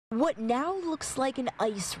What now looks like an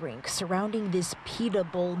ice rink surrounding this pita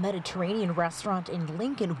bowl Mediterranean restaurant in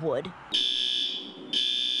Lincolnwood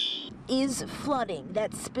is flooding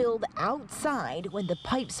that spilled outside when the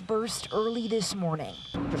pipes burst early this morning.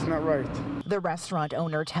 It's not right. The restaurant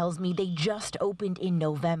owner tells me they just opened in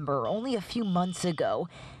November, only a few months ago,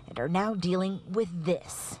 and are now dealing with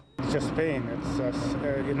this. It's just pain. It's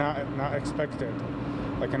not expected.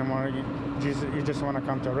 Like anymore, you just want to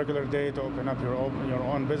come to a regular day to open up your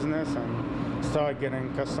own business and start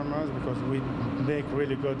getting customers, because we make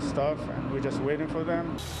really good stuff and we're just waiting for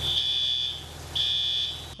them.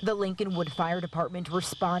 The Lincolnwood Fire Department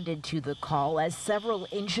responded to the call as several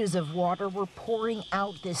inches of water were pouring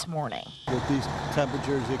out this morning. With these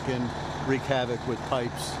temperatures, it can wreak havoc with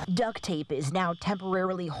pipes. Duct tape is now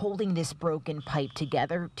temporarily holding this broken pipe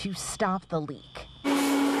together to stop the leak,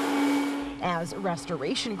 as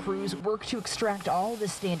restoration crews work to extract all the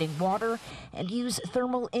standing water and use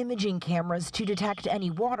thermal imaging cameras to detect any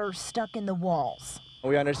water stuck in the walls.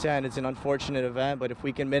 We understand it's an unfortunate event, but if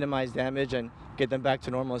we can minimize damage and get them back to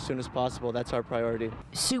normal as soon as possible, that's our priority.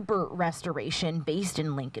 Super Restoration, based in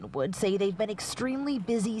Lincolnwood, say they've been extremely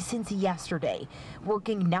busy since yesterday,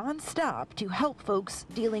 working nonstop to help folks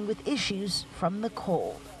dealing with issues from the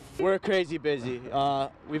cold. We're crazy busy.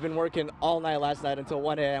 We've been working all night last night until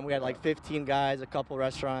 1 a.m. We had like 15 guys, a couple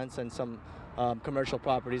restaurants, and some commercial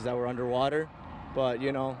properties that were underwater. But,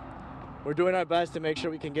 you know, we're doing our best to make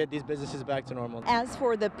sure we can get these businesses back to normal. As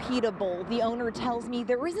for the pita bowl, the owner tells me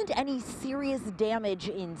there isn't any serious damage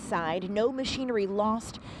inside, no machinery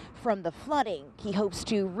lost from the flooding. He hopes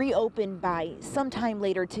to reopen by sometime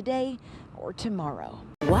later today or tomorrow.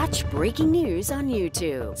 Watch breaking news on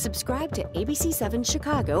YouTube. Subscribe to ABC7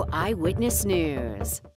 Chicago Eyewitness News.